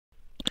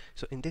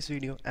So in this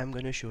video, I'm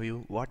going to show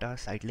you what are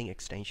sitelink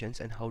extensions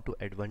and how to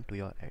add one to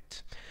your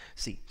ads.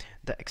 See,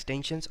 the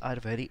extensions are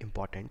very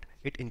important.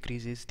 It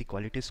increases the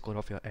quality score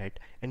of your ad,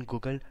 and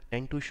Google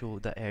tend to show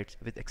the ads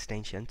with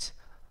extensions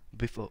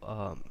before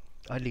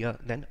earlier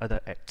than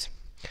other ads.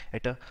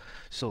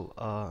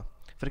 For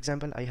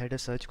example, I had a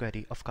search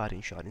query of car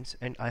insurance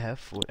and I have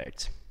 4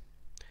 ads.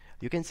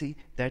 You can see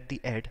that the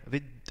ad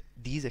with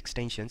these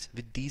extensions,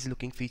 with these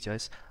looking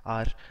features,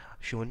 are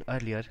shown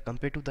earlier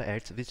compared to the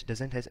ads which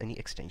doesn't has any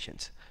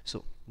extensions.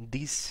 So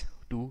these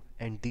 2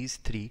 and these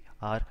 3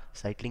 are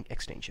sitelink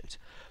extensions.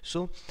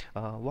 So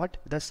what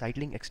the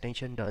sitelink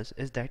extension does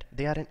is that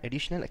they are an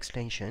additional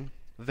extension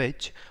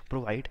which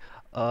provide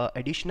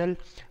additional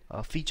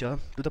feature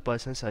to the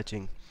person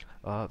searching,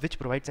 which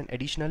provides an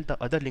additional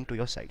the other link to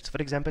your sites. For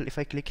example, if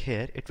I click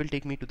here, it will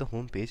take me to the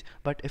home page,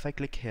 but if I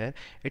click here,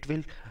 it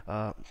will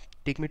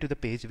take me to the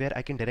page where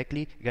I can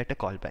directly get a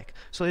callback.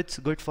 So it's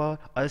good for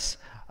us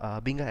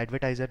being an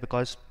advertiser,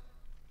 because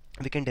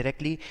we can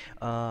directly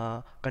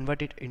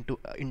convert it into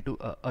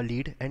a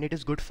lead, and it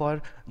is good for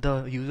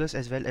the users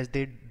as well, as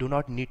they do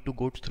not need to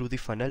go through the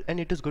funnel, and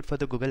it is good for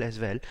the Google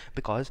as well,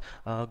 because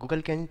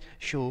Google can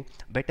show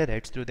better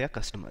ads through their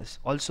customers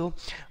also.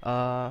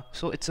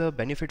 So it's a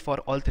benefit for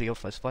all three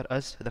of us, for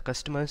us, the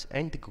customers,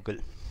 and the Google.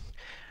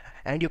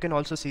 And you can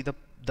also see the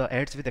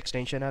ads with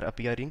extension are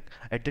appearing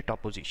at the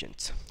top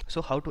positions.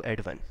 So how to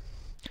add one?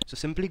 So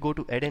simply go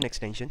to add an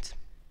extensions,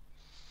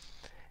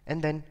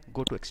 and then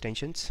go to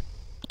extensions,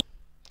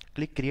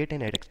 click create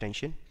an ad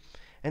extension,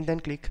 and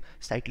then click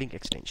sitelink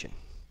extension.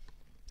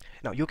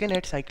 Now you can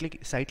add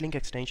sitelink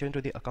extension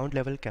to the account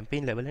level,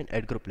 campaign level, and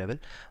ad group level.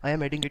 I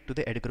am adding it to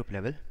the ad group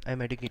level. I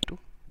am adding it to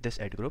this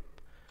ad group,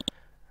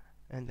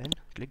 and then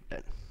click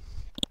done.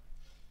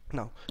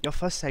 Now your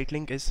first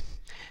sitelink is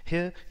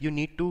here. You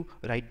need to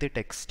write the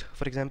text.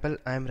 For example,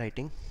 I am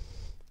writing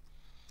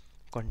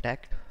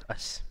contact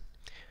us.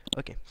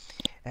 Okay,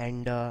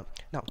 and now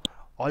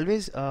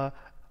always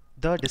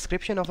the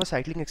description of a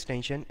sitelink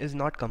extension is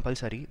not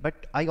compulsory,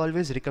 but I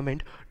always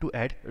recommend to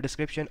add a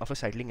description of a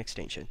sitelink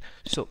extension.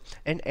 So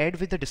an ad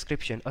with the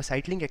description, a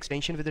sitelink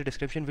extension with a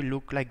description will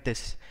look like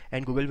this,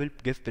 and Google will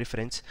give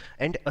preference,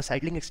 and a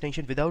sitelink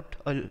extension without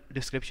a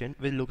description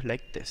will look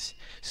like this.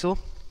 So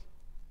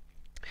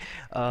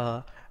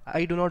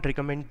I do not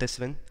recommend this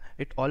one.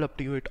 It all up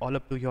to you, it all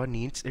up to your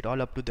needs, it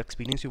all up to the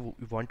experience you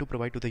want to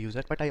provide to the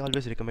user, but I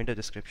always recommend a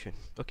description.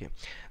 Okay,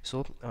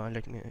 so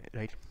let me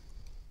write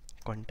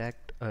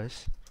contact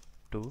us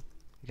to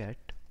get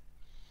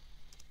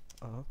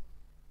a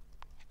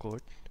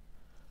quote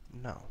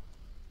now.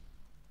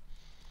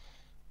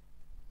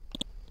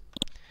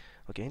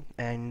 Okay,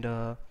 and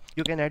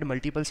you can add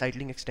multiple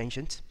sitelink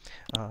extensions.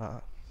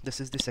 This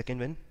is the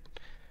second one.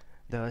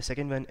 The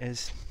second one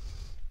is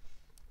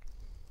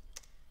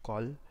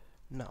call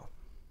now.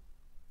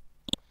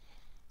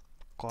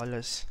 Call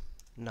us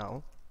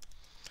now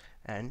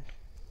and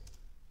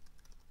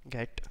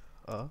get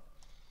a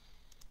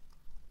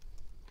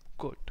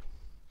quote.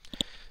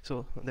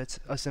 So that's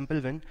a simple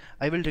one.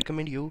 I will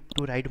recommend you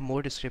to write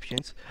more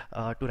descriptions,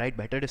 to write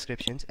better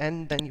descriptions,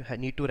 and then you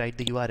need to write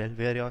the URL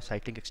where your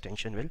sitelink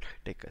extension will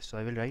take us. So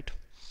I will write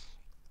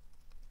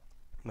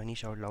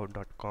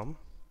monishoutloud.com/.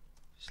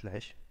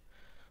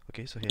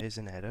 Okay, so here is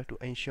an error. To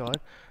ensure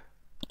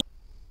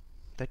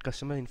that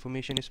customer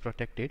information is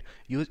protected,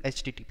 use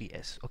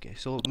HTTPS. Okay,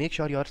 so make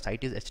sure your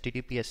site is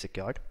HTTPS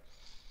secured.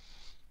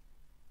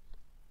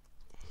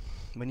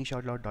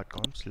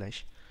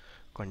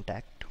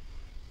 monishoutloud.com/contact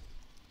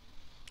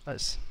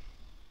us.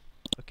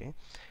 Okay,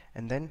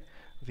 and then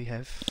we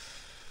have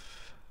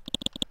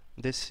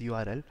this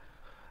URL.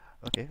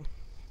 Okay,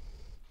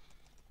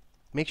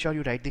 make sure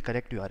you write the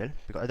correct URL,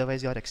 because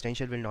otherwise your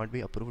extension will not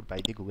be approved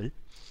by the Google.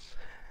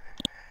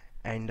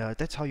 And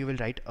that's how you will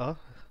write a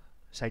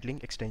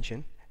sitelink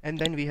extension. And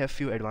then we have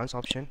few advanced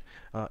options.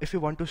 If you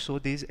want to show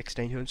these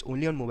extensions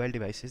only on mobile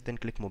devices, then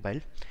click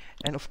mobile,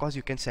 and of course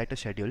you can set a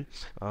schedule.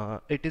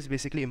 It is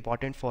basically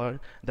important for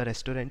the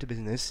restaurant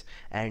business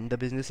and the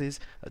businesses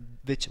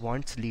which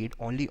wants lead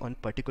only on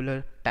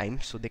particular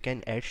times, so they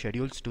can add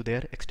schedules to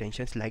their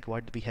extensions, like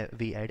what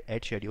we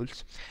add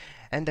schedules,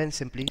 and then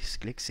simply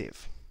click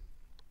save.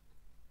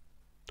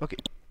 Okay,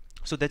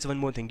 so that's one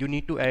more thing. You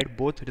need to add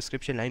both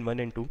description line 1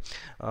 and 2.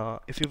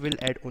 If you will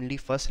add only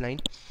first line,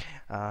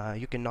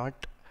 you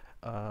cannot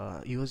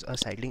use a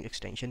sitelink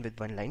extension with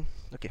one line.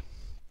 Okay,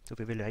 so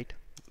we will write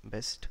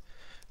best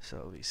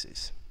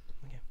services.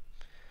 Okay,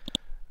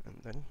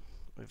 and then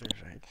we will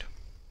write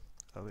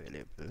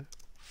available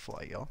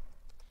for your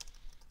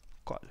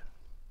call.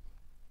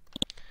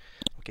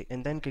 Okay,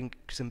 and then can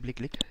simply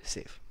click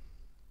save.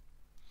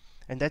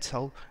 And that's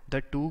how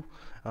the two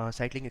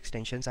sitelink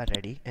extensions are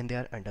ready, and they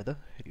are under the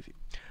review.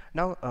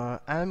 Now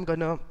I'm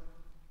gonna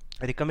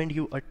recommend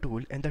you a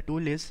tool, and the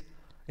tool is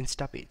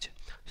Instapage.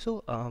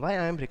 So why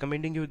I am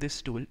recommending you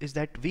this tool is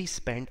that we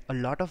spend a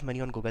lot of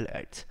money on Google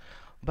Ads.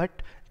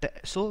 but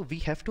so we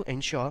have to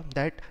ensure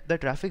that the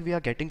traffic we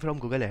are getting from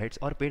Google Ads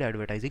or paid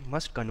advertising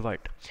must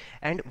convert.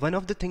 And one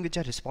of the things which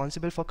are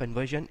responsible for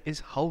conversion is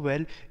how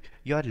well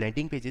your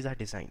landing pages are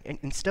designed.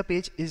 And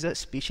InstaPage is a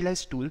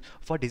specialized tool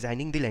for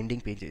designing the landing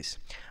pages.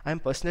 I am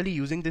personally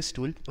using this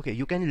tool. Okay,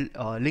 you can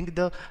link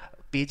the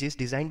pages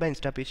designed by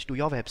InstaPage to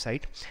your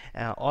website,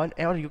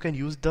 or you can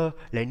use the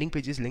landing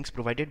pages links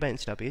provided by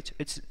InstaPage.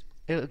 It's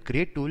a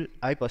great tool.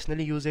 I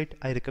personally use it.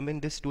 I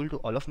recommend this tool to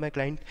all of my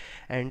clients,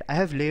 and I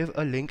have left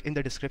a link in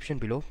the description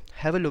below.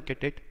 Have a look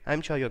at it.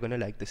 I'm sure you're gonna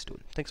like this tool.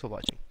 Thanks for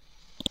watching.